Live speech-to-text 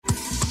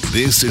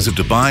This is a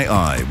Dubai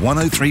Eye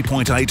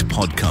 103.8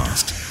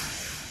 podcast.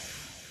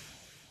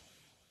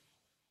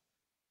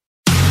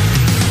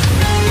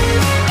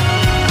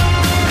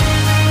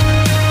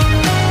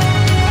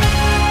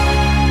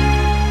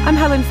 I'm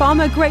Helen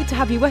Farmer. Great to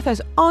have you with us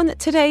on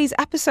today's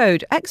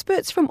episode.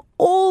 Experts from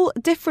all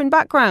different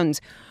backgrounds.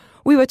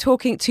 We were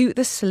talking to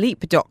the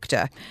sleep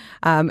doctor,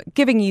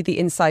 giving you the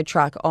inside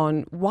track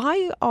on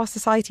why our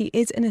society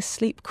is in a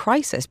sleep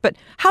crisis. But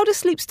how do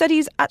sleep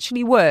studies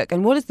actually work,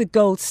 and what is the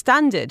gold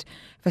standard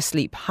for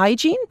sleep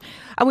hygiene?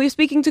 And we were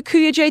speaking to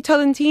Kuya J.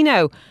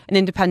 Tolentino, an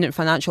independent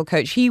financial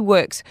coach. He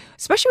works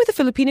especially with the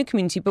Filipino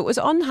community, but was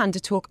on hand to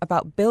talk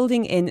about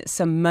building in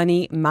some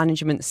money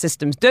management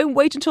systems. Don't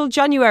wait until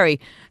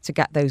January to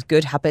get those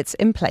good habits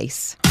in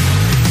place.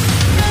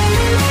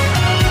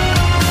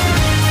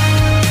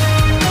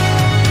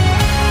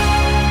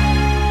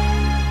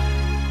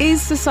 Is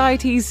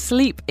society's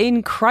sleep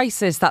in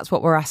crisis? That's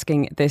what we're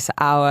asking this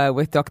hour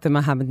with Dr.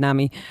 Mohammed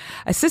Nami,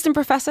 assistant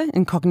professor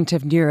in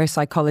cognitive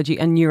neuropsychology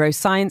and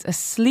neuroscience, a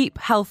sleep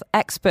health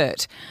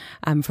expert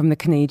from the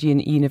Canadian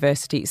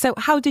University. So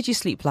how did you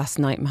sleep last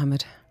night,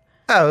 Mohammed?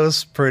 Oh, it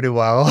was pretty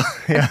well.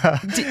 Yeah.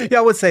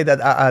 I would say that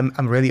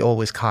I'm really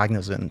always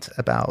cognizant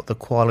about the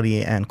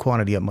quality and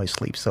quantity of my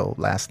sleep. So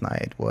last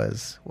night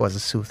was a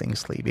soothing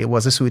sleep. It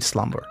was a sweet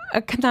slumber.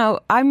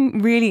 Now,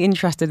 I'm really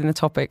interested in the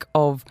topic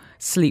of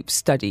sleep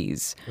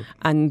studies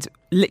and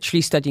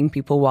literally studying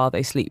people while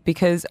they sleep,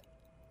 because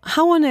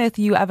how on earth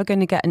are you ever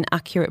going to get an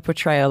accurate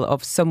portrayal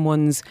of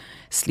someone's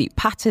sleep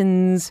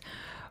patterns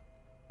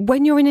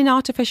when you're in an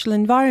artificial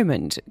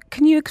environment?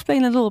 Can you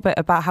explain a little bit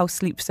about how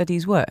sleep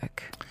studies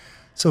work?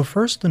 So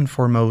first and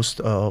foremost,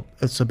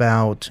 it's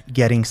about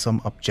getting some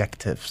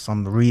objective,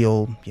 some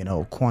real,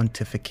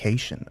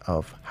 quantification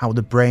of how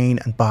the brain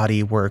and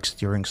body works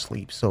during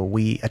sleep. So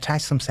we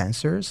attach some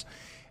sensors,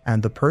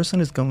 and the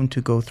person is going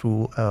to go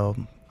through, a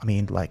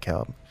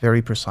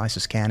very precise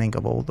scanning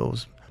of all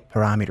those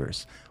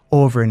parameters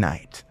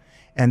overnight.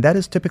 And that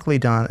is typically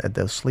done at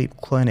the sleep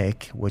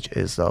clinic, which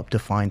is a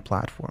defined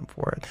platform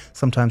for it.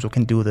 Sometimes we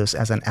can do this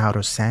as an out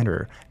of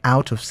center,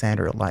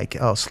 like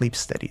a sleep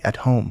study at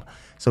home.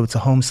 So it's a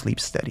home sleep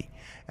study.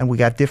 And we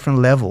got different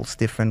levels,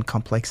 different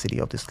complexity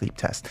of the sleep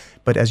test.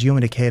 But as you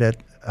indicated,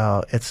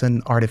 it's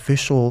an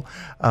artificial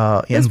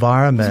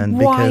environment.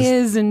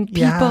 Wires and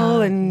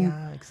people.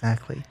 Yeah,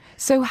 exactly.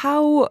 So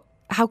how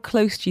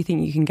close do you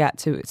think you can get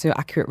to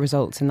accurate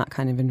results in that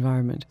kind of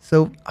environment?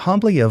 So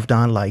humbly, I've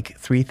done like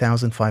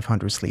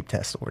 3,500 sleep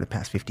tests over the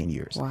past 15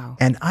 years. Wow.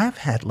 And I've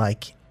had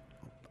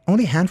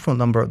only a handful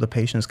number of the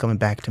patients coming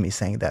back to me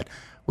saying that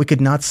we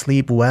could not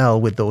sleep well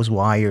with those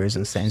wires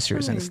and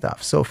sensors and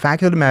stuff. So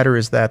fact of the matter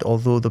is that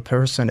although the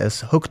person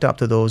is hooked up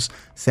to those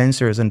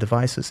sensors and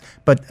devices,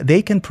 but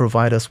they can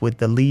provide us with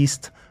the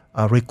least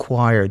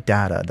required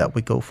data that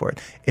we go for it.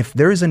 If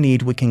there is a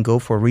need, we can go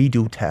for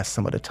redo tests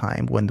some of the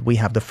time when we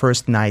have the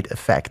first night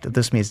effect.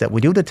 This means that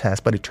we do the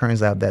test, but it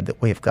turns out that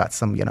we've got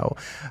some,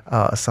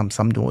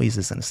 some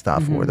noises and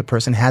stuff, or the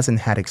person hasn't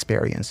had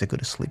experience a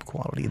good sleep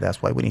quality.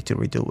 That's why we need to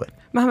redo it.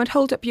 Mohammed,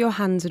 hold up your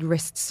hands and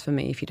wrists for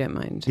me, if you don't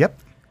mind. Yep.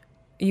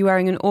 Are you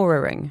wearing an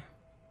Oura ring?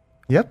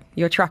 Yep.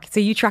 So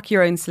you track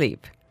your own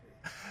sleep?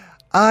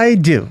 I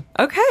do.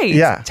 Okay.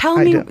 Yeah.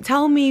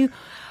 Tell me,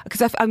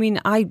 because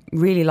I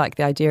really like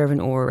the idea of an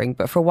Oura ring,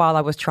 but for a while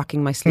I was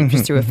tracking my sleep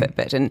just through a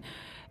Fitbit, and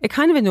it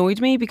kind of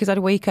annoyed me because I'd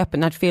wake up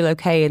and I'd feel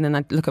okay, and then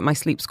I'd look at my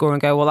sleep score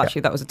and go, well,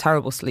 actually, that was a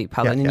terrible sleep,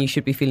 Helen, and you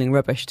should be feeling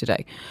rubbish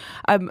today.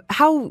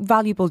 How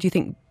valuable do you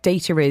think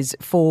data is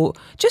for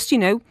just,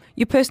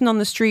 your person on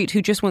the street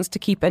who just wants to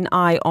keep an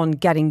eye on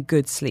getting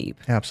good sleep?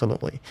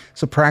 Absolutely.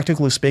 So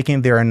practically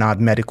speaking, they are not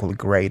medically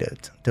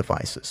graded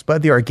devices,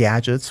 but they are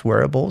gadgets,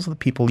 wearables that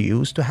people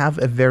use to have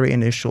a very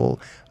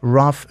initial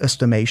rough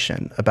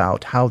estimation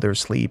about how their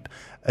sleep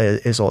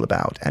is all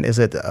about, and is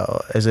it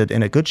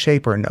in a good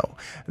shape or no?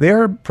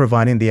 They're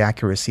providing the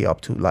accuracy up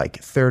to like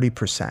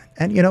 30%.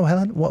 And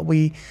Helen, what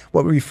we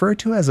refer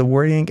to as a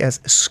wording as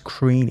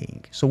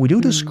screening. So we do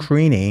the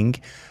screening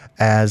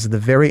as the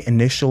very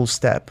initial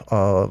step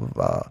of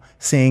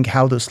seeing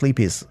how the sleep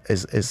is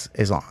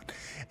on.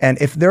 And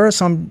if there are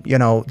some,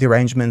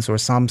 derangements or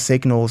some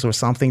signals or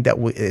something that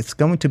it's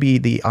going to be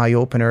the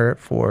eye-opener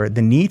for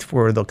the need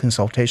for the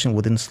consultation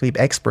with a sleep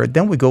expert,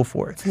 then we go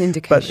for it. It's an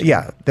indication.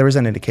 But there is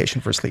an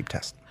indication for sleep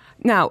test.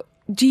 Now,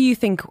 do you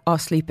think our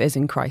sleep is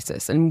in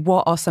crisis? And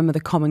what are some of the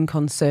common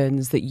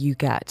concerns that you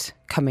get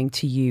coming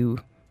to you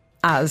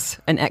as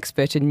an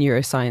expert in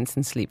neuroscience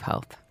and sleep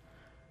health?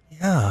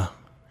 Yeah.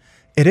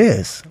 It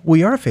is.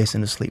 We are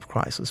facing a sleep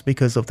crisis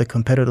because of the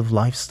competitive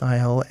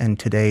lifestyle and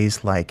today's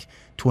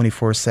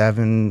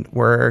 24/7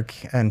 work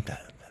and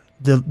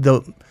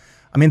the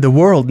I mean, the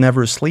world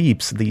never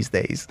sleeps these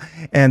days,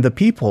 and the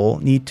people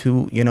need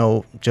to,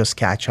 just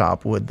catch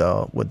up with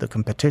the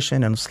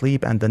competition and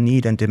sleep and the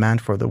need and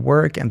demand for the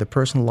work and the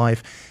personal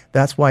life.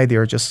 That's why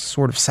they're just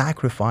sort of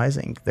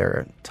sacrificing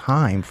their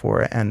time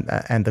for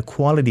and the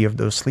quality of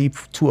their sleep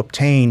to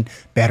obtain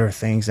better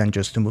things and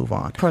just to move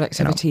on.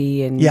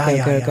 Productivity and go. We're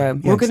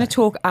Yeah, going to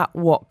talk at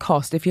what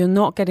cost. If you're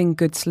not getting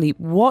good sleep,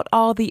 what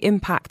are the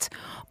impacts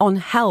on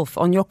health,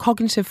 on your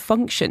cognitive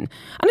function?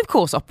 And of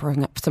course,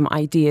 offering up some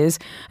ideas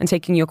and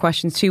taking your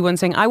questions too. One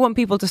saying, I want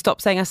people to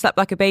stop saying I slept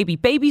like a baby.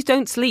 Babies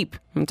don't sleep.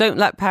 And don't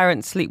let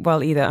parents sleep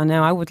well either. I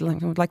know I would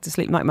like to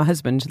sleep like my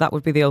husband. That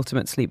would be the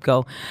ultimate sleep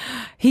goal.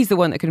 He's the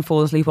one that can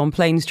fall asleep on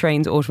planes,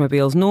 trains,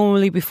 automobiles,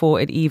 normally before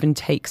it even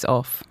takes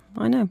off.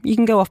 I know. You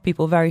can go off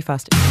people very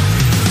fast.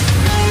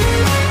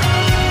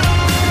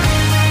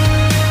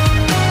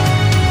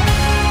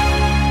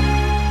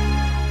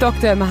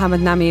 Dr.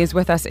 Mohammed Nami is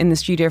with us in the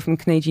studio from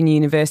Canadian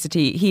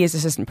University. He is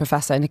assistant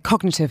professor and a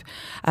cognitive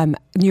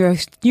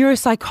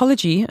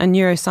neuropsychology and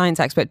neuroscience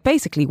expert.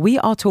 Basically, we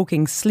are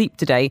talking sleep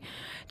today.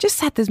 Just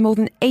said there's more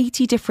than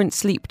 80 different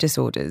sleep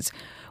disorders.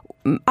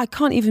 I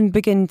can't even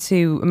begin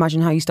to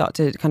imagine how you start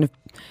to kind of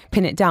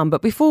pin it down.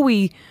 But before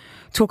we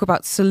talk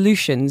about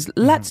solutions,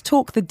 let's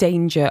talk the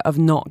danger of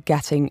not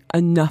getting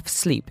enough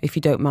sleep, if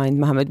you don't mind,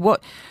 Mohammed.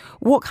 What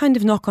kind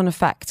of knock-on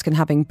effects can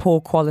having poor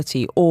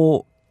quality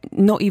or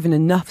not even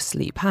enough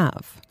sleep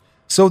have?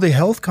 So the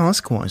health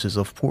consequences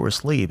of poor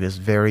sleep is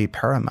very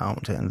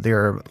paramount, and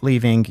they're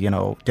leaving,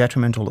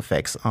 detrimental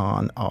effects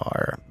on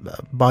our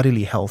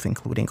bodily health,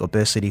 including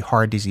obesity,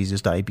 heart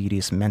diseases,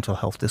 diabetes, mental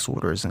health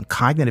disorders, and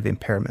cognitive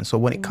impairment. So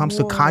when it comes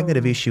to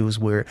cognitive issues,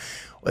 where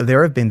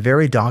there have been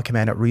very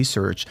documented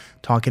research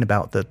talking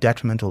about the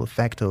detrimental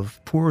effect of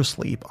poor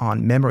sleep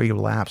on memory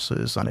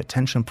lapses, on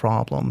attention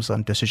problems,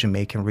 on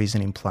decision-making,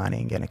 reasoning,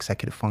 planning, and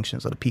executive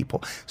functions of the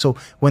people. So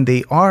when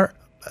they are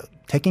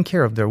taking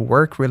care of their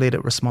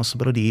work-related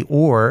responsibility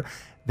or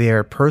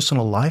their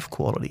personal life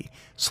quality,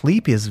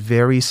 sleep is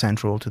very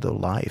central to their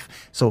life.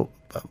 So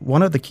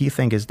one of the key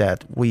things is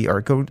that we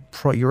are going to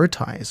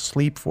prioritize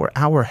sleep for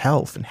our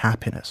health and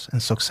happiness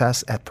and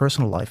success at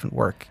personal life and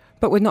work.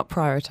 But we're not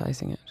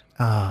prioritizing it.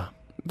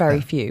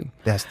 Very few.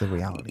 That's the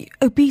reality.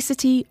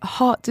 Obesity,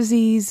 heart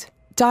disease,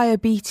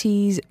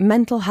 diabetes,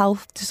 mental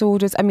health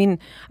disorders. I mean,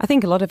 I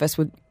think a lot of us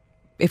would,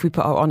 if we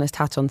put our honest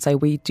hat on, say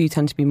we do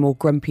tend to be more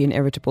grumpy and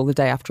irritable the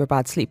day after a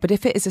bad sleep. But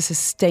if it is a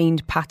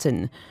sustained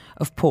pattern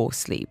of poor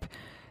sleep,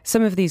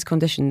 some of these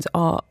conditions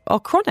are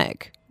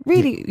chronic,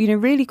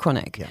 really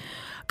chronic. Yeah.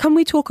 Can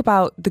we talk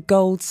about the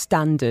gold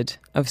standard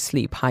of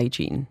sleep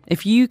hygiene?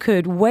 If you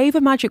could wave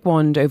a magic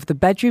wand over the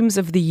bedrooms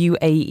of the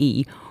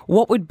UAE,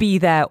 what would be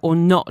there or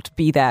not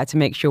be there to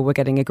make sure we're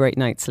getting a great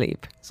night's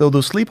sleep? So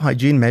the sleep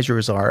hygiene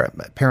measures are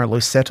apparently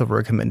a set of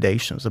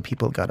recommendations that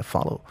people got to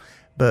follow.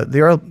 But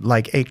there are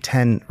like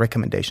 8-10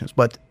 recommendations.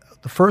 But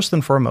the first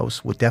and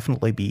foremost would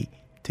definitely be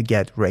to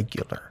get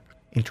regular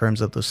in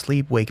terms of the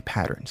sleep-wake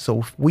pattern. So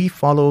if we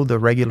follow the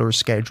regular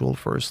schedule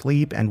for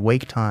sleep and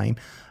wake time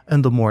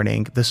in the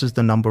morning, this is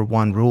the number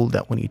one rule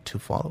that we need to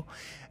follow.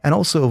 And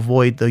also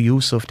avoid the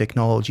use of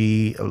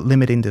technology,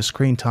 limiting the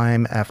screen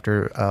time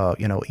after,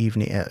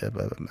 evening.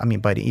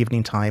 By the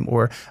evening time,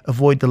 or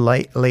avoid the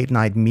late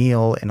night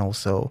meal, and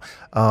also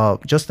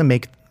just to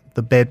make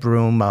the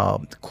bedroom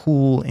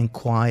cool and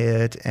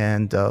quiet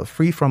and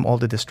free from all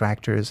the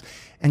distractors,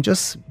 and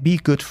just be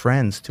good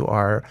friends to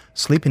our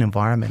sleeping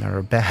environment or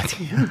our bed.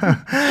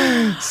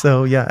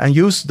 So and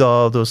use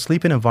the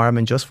sleeping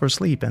environment just for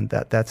sleep, and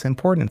that's an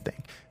important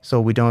thing. So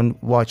we don't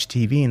watch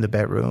TV in the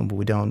bedroom,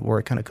 we don't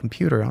work on a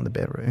computer in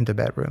the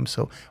bedroom.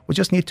 So we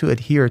just need to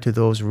adhere to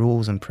those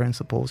rules and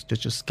principles to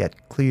just get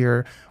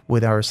clear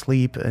with our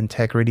sleep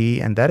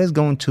integrity, and that is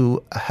going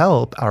to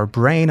help our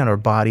brain and our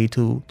body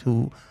to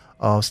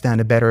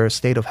stand a better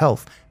state of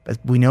health. But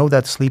we know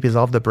that sleep is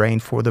of the brain,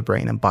 for the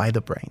brain, and by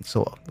the brain.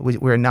 So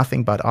we're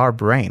nothing but our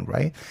brain,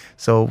 right?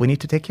 So we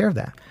need to take care of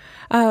that.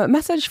 A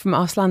message from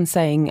Arslan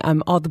saying,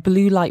 are the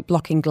blue light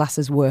blocking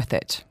glasses worth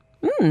it?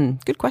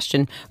 Good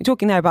question. We're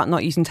talking there about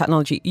not using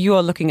technology. You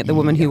are looking at the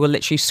woman who will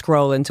literally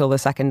scroll until the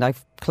second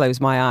I've closed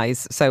my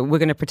eyes. So we're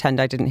going to pretend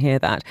I didn't hear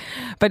that.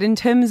 But in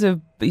terms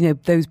of,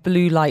 those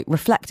blue light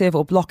reflective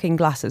or blocking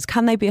glasses,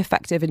 can they be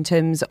effective in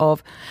terms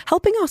of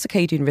helping our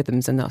circadian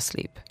rhythms and our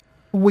sleep?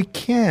 We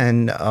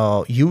can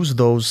use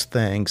those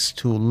things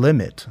to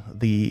limit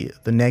the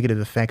negative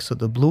effects of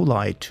the blue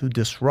light to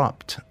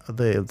disrupt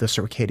the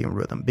circadian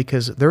rhythm,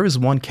 because there is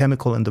one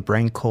chemical in the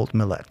brain called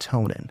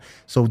melatonin.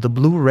 So the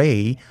blue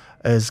ray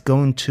is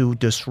going to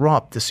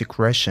disrupt the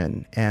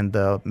secretion and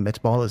the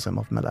metabolism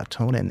of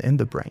melatonin in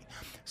the brain.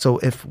 So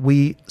if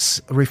we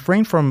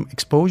refrain from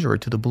exposure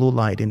to the blue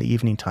light in the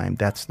evening time,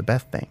 that's the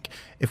best thing.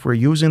 If we're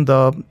using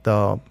those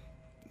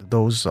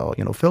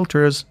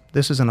filters,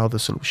 this is another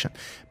solution.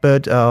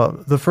 But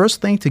the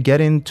first thing to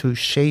get into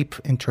shape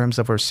in terms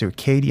of our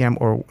circadian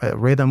or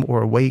rhythm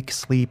or wake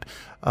sleep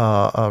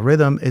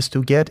rhythm is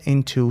to get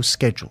into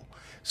schedule.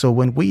 So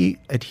when we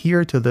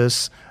adhere to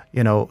this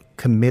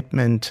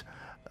commitment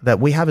that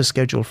we have a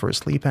schedule for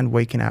sleep and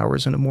waking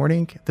hours in the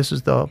morning. This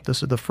is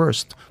the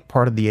first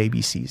part of the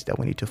ABCs that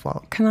we need to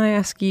follow. Can I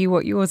ask you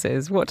what yours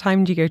is? What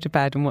time do you go to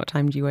bed and what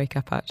time do you wake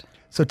up at?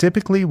 So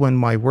typically when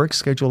my work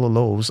schedule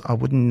allows, I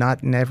would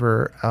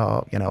never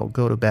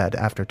go to bed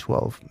after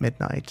 12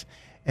 midnight.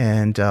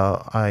 And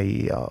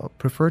I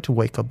prefer to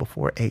wake up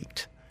before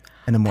 8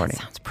 in the morning.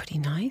 That sounds pretty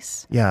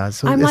nice. Yeah.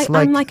 So I'm it's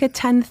like a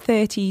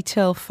 10:30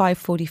 till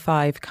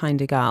 5:45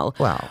 kind of gal.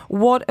 Wow.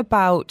 What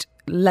about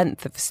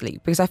length of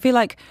sleep? Because I feel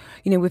like,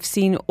 we've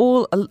seen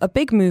a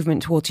big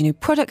movement towards,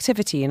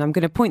 productivity. And I'm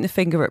going to point the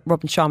finger at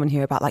Robin Sharman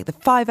here about like the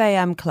 5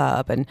 a.m.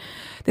 club and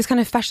this kind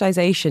of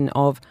specialization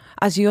of,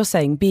 as you're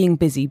saying, being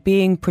busy,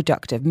 being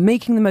productive,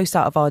 making the most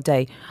out of our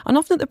day, and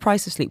often at the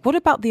price of sleep. What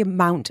about the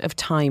amount of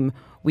time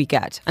we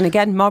get? And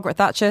again, Margaret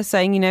Thatcher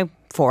saying,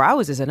 4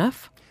 hours is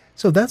enough.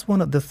 So that's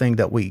one of the things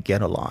that we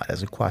get a lot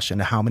as a question.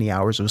 How many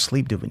hours of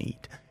sleep do we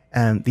need?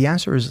 And the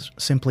answer is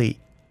simply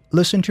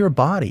listen to your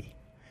body.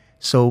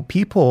 So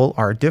people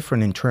are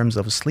different in terms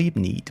of sleep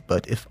need.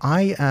 But if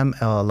I am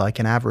like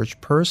an average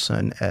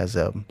person as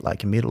a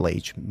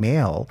middle-aged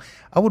male,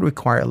 I would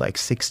require like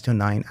 6 to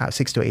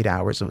 8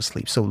 hours of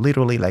sleep. So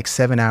literally like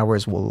 7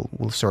 hours will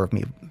serve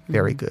me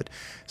very good.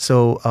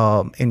 So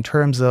in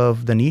terms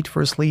of the need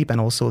for sleep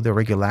and also the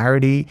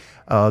regularity,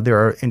 there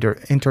are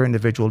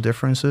inter-individual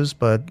differences,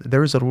 but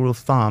there is a rule of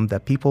thumb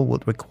that people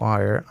would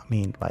require,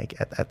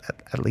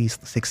 at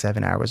least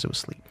 6-7 hours of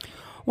sleep.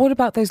 What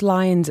about those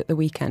lie-ins at the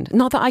weekend?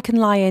 Not that I can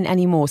lie in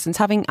anymore since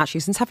having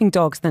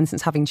dogs, then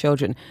since having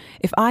children.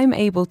 If I'm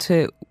able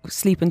to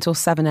sleep until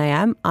 7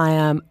 a.m., I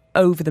am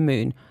over the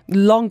moon.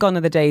 Long gone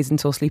are the days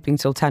until sleeping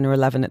till 10 or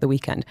 11 at the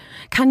weekend.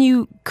 Can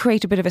you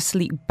create a bit of a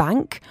sleep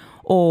bank,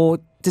 or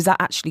does that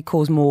actually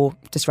cause more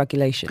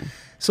dysregulation?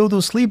 So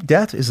the sleep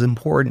debt is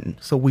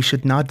important. So we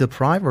should not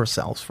deprive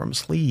ourselves from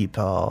sleep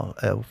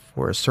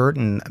for a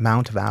certain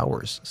amount of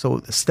hours.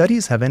 So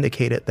studies have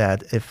indicated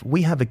that if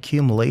we have a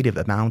cumulative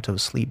amount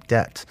of sleep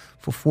debt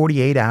for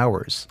 48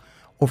 hours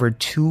over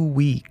 2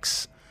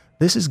 weeks,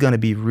 this is going to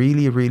be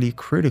really, really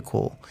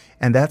critical.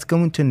 And that's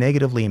going to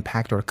negatively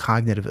impact our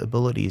cognitive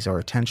abilities, our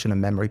attention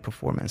and memory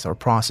performance, our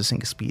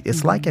processing speed.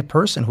 It's like a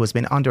person who has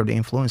been under the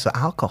influence of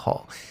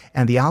alcohol,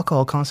 and the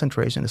alcohol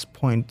concentration is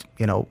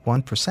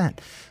 0.1%.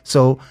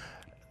 So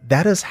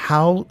that is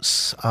how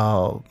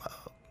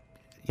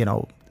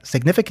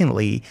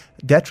significantly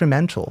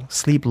detrimental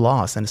sleep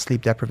loss and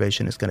sleep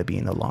deprivation is going to be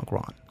in the long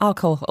run.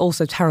 Alcohol,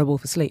 also terrible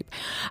for sleep.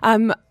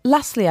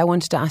 Lastly, I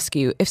wanted to ask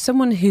you, if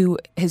someone who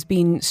has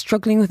been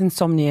struggling with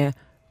insomnia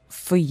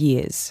for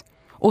years,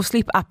 or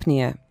sleep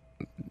apnea,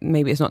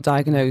 maybe it's not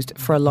diagnosed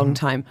for a long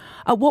time,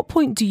 at what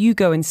point do you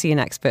go and see an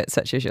expert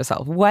such as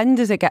yourself? When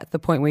does it get to the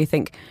point where you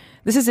think,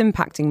 this is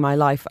impacting my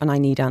life and I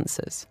need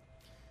answers?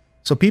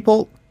 So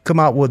people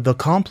come out with the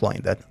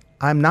complaint that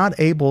I'm not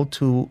able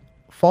to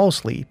fall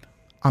asleep,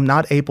 I'm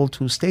not able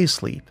to stay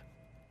asleep.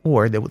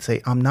 Or they would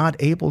say, I'm not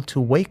able to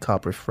wake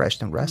up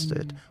refreshed and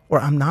rested, or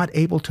I'm not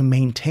able to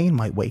maintain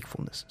my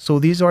wakefulness. So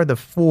these are the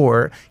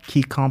 4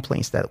 key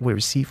complaints that we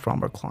receive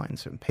from our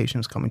clients and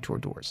patients coming to our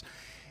doors.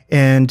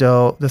 And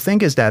the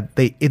thing is that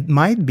it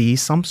might be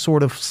some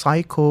sort of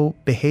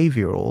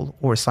psycho-behavioral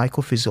or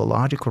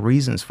psychophysiological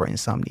reasons for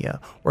insomnia,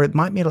 or it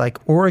might be like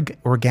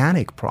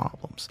organic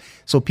problems.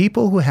 So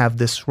people who have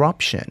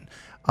disruption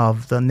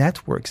of the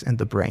networks in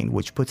the brain,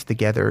 which puts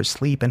together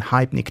sleep and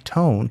hypnic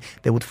tone,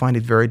 they would find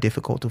it very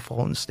difficult to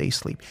fall and stay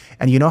asleep.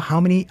 And you know how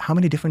many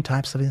different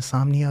types of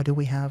insomnia do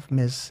we have,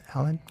 Ms.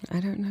 Helen? I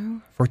don't know.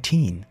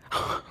 14.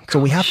 So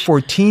we have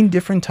 14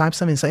 different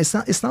types of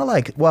insomnia. It's not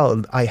like,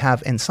 well, I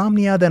have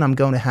insomnia, then I'm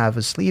going to have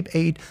a sleep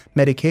aid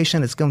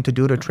medication. It's going to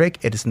do the trick.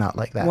 It is not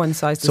like that. One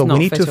size does so not we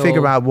need fit to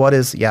figure all. out what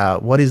is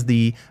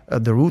the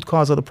root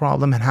cause of the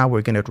problem and how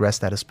we're going to address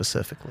that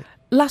specifically.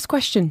 Last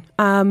question.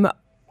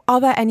 Are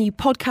there any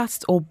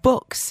podcasts or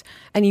books,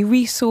 any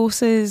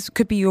resources,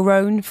 could be your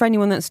own, for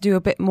anyone that's do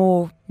a bit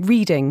more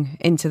reading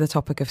into the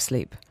topic of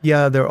sleep?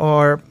 Yeah, there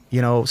are,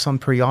 some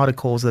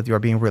periodicals that are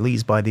being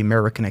released by the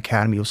American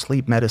Academy of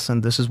Sleep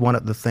Medicine. This is one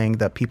of the things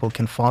that people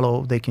can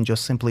follow. They can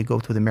just simply go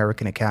to the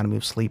American Academy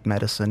of Sleep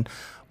Medicine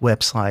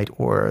website,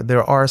 or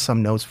there are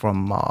some notes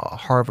from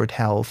Harvard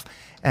Health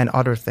and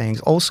other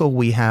things. Also,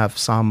 we have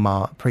some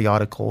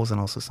periodicals and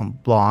also some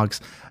blogs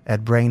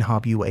at Brain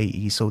Hub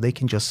UAE, so they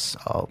can just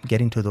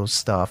get into those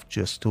stuff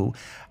just to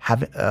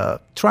have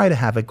try to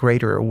have a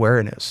greater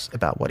awareness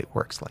about what it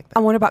works like.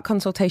 And what about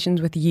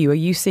consultations with you? Are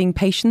you seeing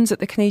patients at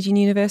the Canadian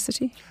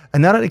University?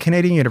 And not at the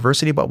Canadian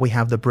University, but we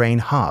have the Brain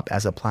Hub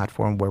as a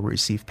platform where we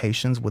receive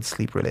patients with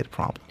sleep-related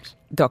problems.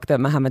 Dr.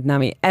 Mohammed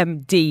Nami,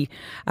 MD,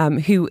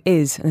 who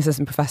is an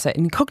assistant professor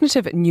in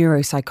cognitive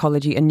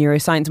neuropsychology and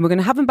neuroscience. And we're going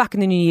to have him back in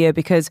the new year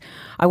because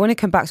I want to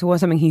come back to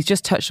something he's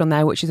just touched on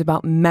there, which is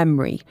about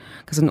memory,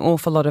 because an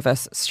awful lot of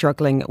us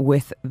struggling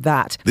with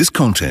that. This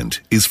content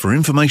is for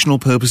informational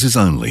purposes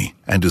only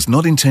and does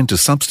not intend to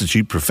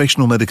substitute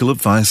professional medical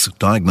advice,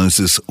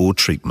 diagnosis, or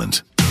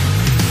treatment.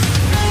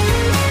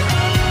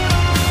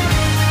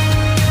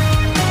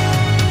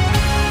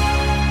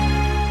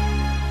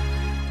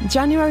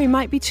 January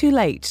might be too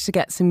late to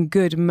get some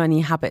good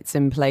money habits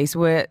in place.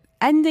 We're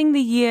ending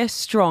the year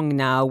strong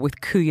now with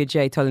Kuya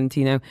J.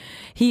 Tolentino.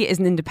 He is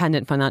an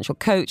independent financial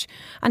coach,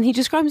 and he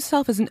describes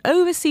himself as an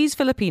overseas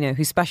Filipino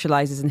who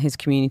specialises in his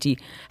community,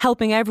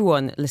 helping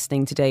everyone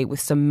listening today with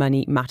some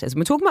money matters. And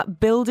we're talking about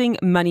building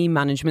money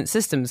management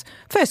systems.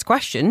 First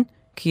question,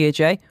 Kuya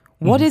J,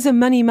 what is a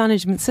money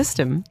management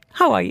system?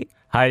 How are you?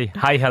 Hi,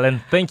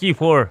 Helen. Thank you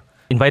for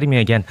inviting me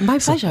again. My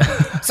pleasure.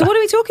 So what are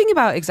we talking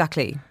about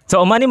exactly? So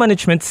a money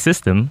management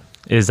system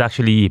is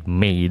actually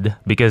made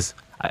because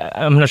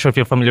I'm not sure if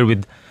you're familiar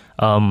with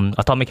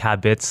Atomic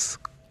Habits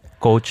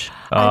coach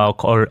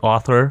or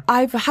author.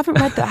 I haven't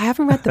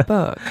read the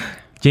book.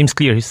 James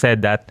Clear, he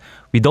said that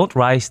we don't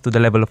rise to the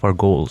level of our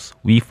goals.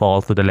 We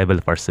fall to the level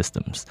of our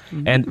systems.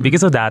 Mm-hmm. And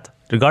because of that,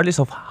 regardless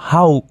of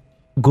how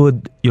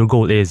good your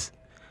goal is,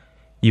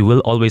 you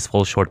will always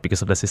fall short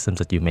because of the systems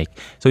that you make.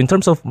 So in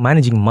terms of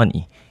managing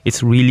money,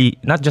 it's really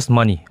not just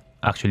money,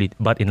 actually,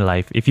 but in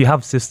life. If you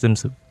have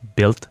systems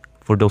built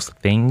for those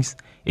things,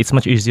 it's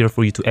much easier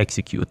for you to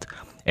execute.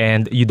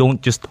 And you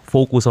don't just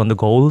focus on the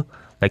goal,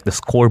 like the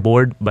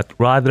scoreboard, but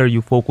rather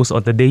you focus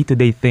on the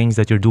day-to-day things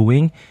that you're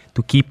doing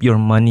to keep your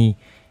money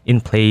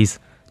in place,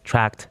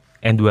 tracked,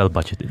 and well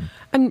budgeted.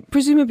 And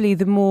presumably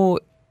the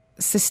more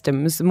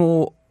systems, the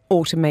more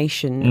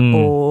automation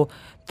or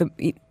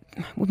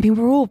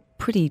we're all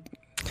pretty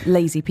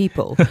lazy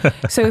people.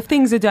 So if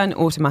things are done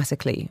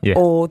automatically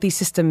or these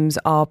systems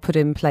are put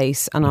in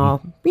place and are,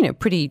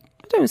 pretty,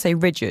 I don't want to say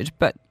rigid,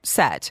 but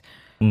set,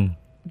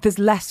 there's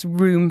less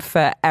room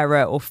for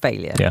error or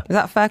failure. Yeah. Is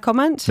that a fair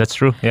comment? That's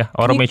true. Yeah.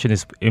 Automation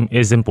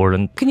is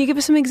important. Can you give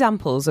us some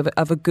examples of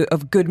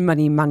good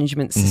money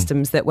management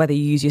systems that whether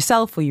you use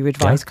yourself or you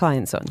advise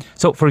clients on?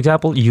 So for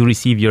example, you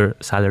receive your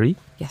salary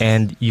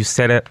and you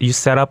set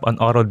up an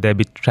auto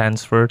debit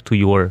transfer to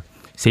your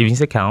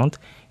savings account,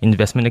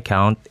 investment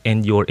account,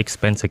 and your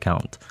expense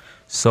account.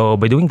 So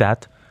by doing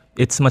that,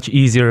 it's much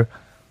easier.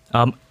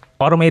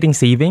 Automating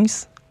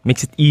savings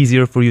makes it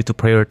easier for you to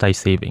prioritize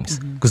savings.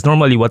 Because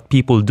normally what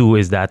people do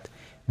is that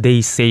they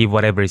save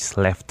whatever is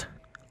left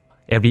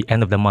every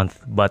end of the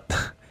month. But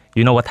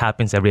you know what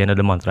happens every end of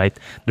the month, right?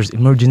 There's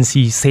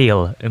emergency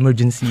sale,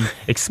 emergency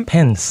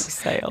expense.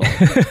 Sale.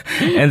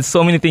 And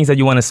so many things that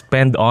you want to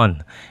spend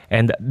on.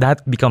 And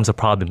that becomes a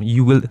problem.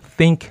 You will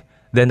think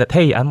then that,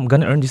 hey, I'm going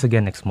to earn this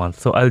again next month.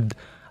 So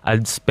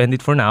I'll spend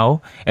it for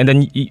now. And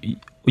then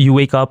you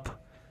wake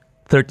up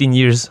 13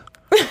 years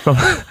from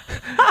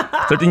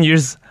 13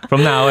 years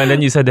from now, and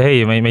then you said,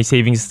 hey, my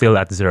savings is still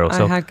at zero.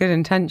 So I had good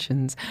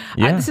intentions.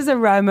 This is a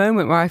rare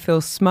moment where I feel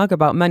smug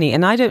about money.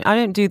 And I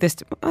don't do this.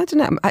 I don't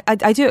know.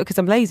 I do it because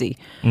I'm lazy.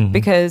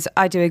 Because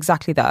I do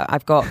exactly that.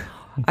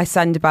 I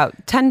send about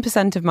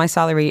 10% of my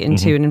salary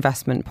into an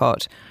investment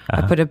pot.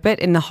 I put a bit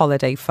in the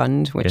holiday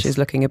fund, which is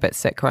looking a bit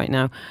sick right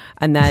now.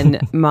 And then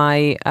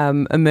my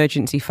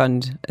emergency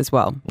fund as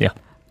well. Yeah.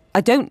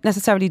 I don't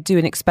necessarily do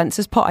an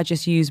expenses pot. I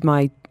just use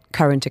my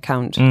current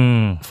account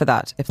for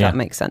that, if that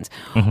makes sense.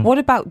 What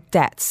about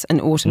debts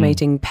and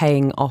automating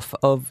paying off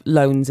of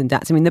loans and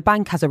debts? I mean, the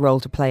bank has a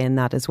role to play in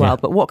that as well.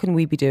 But what can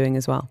we be doing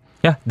as well?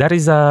 Yeah, that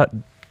is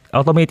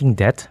automating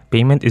debt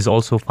payment is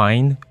also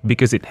fine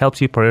because it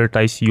helps you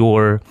prioritize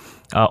your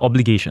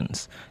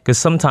obligations. Because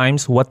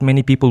sometimes what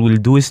many people will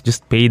do is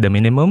just pay the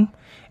minimum,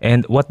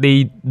 and what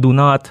they do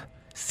not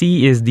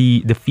see is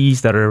the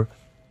fees that are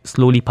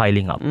slowly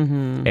piling up.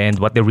 And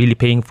what they're really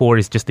paying for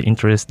is just the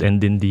interest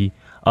and then the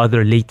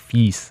other late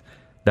fees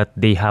that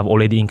they have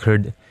already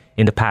incurred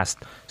in the past.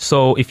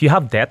 So if you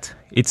have debt,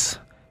 it's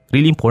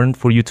really important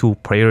for you to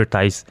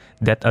prioritize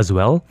debt as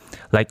well,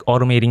 like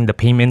automating the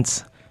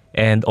payments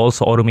and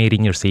also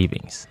automating your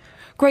savings.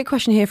 Great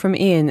question here from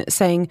Ian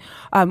saying,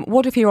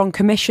 what if you're on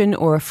commission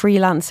or a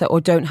freelancer or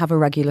don't have a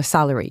regular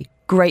salary?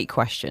 Great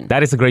question.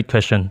 That is a great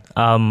question.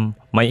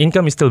 My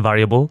income is still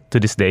variable to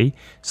this day.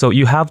 So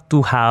you have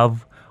to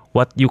have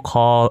what you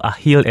call a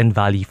Hill and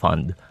Valley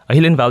fund. A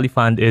Hill and Valley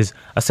fund is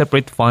a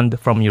separate fund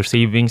from your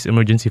savings,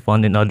 emergency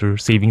fund, and other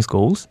savings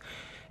goals.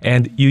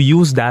 And you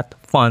use that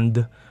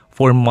fund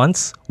for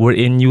months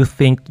wherein you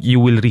think you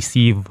will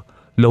receive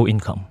low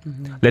income.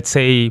 Let's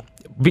say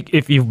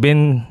if you've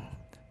been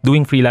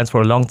doing freelance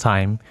for a long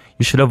time,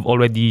 you should have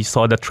already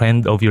saw the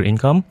trend of your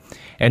income,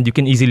 and you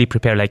can easily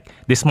prepare like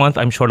this month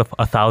I'm short of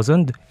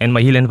 1,000 and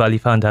my Hill and Valley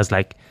fund has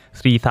like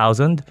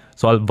 3,000,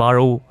 so I'll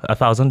borrow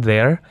 1,000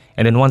 there,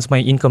 and then once my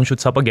income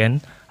shoots up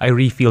again, I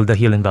refill the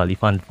Hill and Valley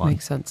fund.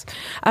 Makes sense.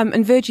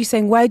 And Virgie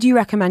saying, where do you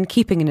recommend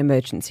keeping an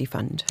emergency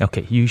fund?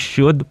 Okay, you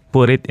should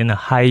put it in a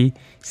high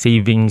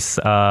savings,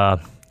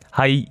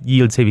 high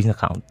yield savings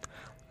account.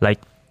 Like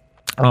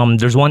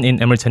there's one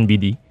in Emerson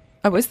BD.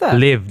 Oh, is there?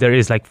 Live, there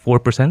is like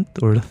 4%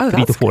 or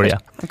 3 to 4, good. yeah.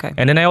 Okay.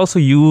 And then I also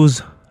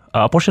use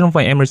a portion of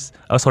my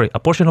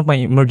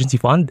emergency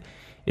fund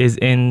is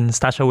in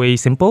Stashaway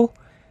Simple.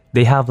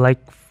 They have like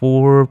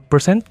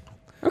 4%.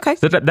 Okay.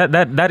 So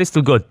that is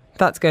still good.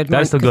 That's good.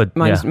 That is still good.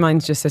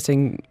 Mine's just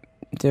sitting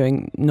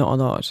doing not a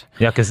lot.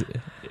 Yeah, because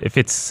if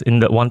it's in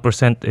the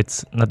 1%,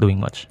 it's not doing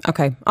much.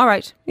 Okay, all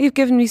right. You've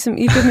given me some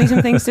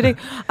things to do.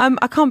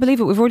 I can't believe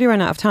it. We've already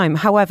run out of time.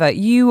 However,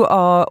 you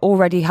are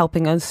already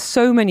helping us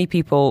so many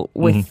people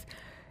with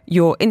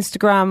your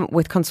Instagram,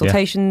 with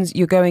consultations.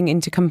 You're going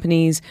into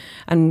companies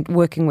and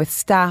working with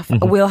staff.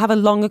 We'll have a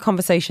longer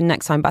conversation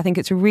next time, but I think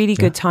it's a really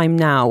good time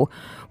now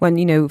when,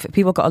 if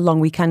people got a long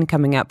weekend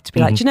coming up to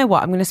be like, do you know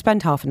what? I'm going to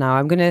spend half an hour.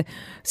 I'm going to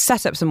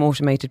set up some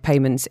automated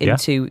payments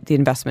into the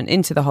investment,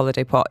 into the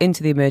holiday pot,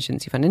 into the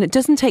emergency fund. And it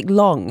doesn't take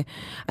long.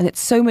 And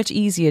it's so much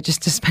easier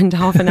just to spend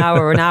half an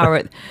hour or an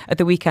hour at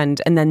the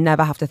weekend and then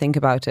never have to think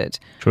about it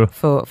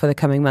for the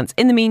coming months.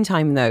 In the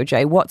meantime, though,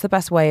 Jay, what's the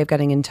best way of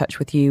getting in touch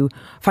with you,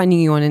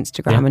 finding you on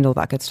Instagram and all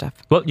that good stuff?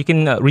 Well, you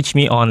can reach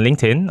me on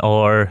LinkedIn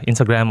or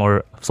Instagram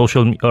or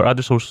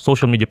other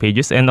social media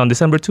pages. And on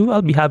December 2,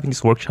 I'll be having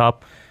this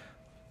workshop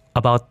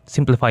about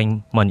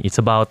simplifying money. It's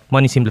about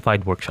Money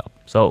Simplified workshop.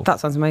 So that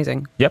sounds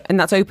amazing. Yep. And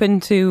that's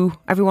open to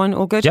everyone.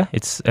 All good? Yeah,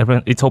 it's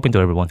open to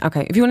everyone.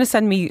 Okay. If you want to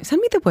send me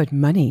the word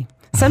money.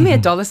 Send me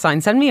a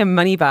 $sign. Send me a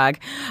money bag.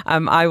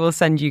 I will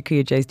send you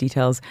Kuya Jay's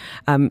details.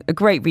 A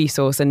great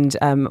resource, and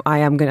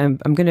I'm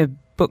gonna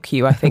book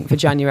you, I think, for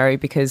January,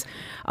 because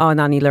our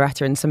nanny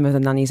Loretta and some of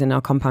the nannies in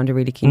our compound are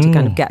really keen to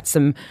kind of get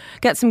some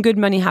good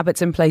money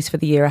habits in place for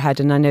the year ahead,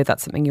 and I know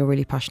that's something you're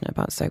really passionate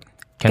about. So.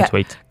 Can't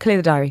wait. Clear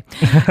the diary.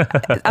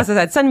 As I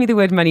said, send me the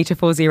word money to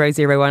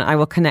 4001. I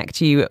will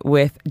connect you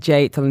with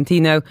Jay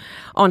Tolentino,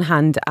 on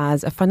hand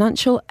as a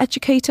financial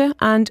educator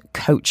and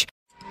coach.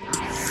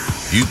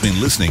 You've been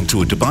listening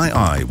to a Dubai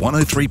Eye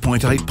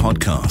 103.8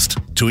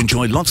 podcast. To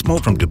enjoy lots more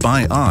from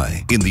Dubai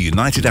Eye in the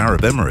United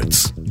Arab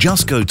Emirates,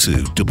 just go to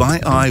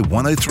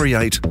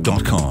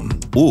DubaiEye1038.com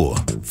or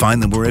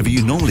find them wherever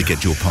you normally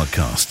get your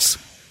podcasts.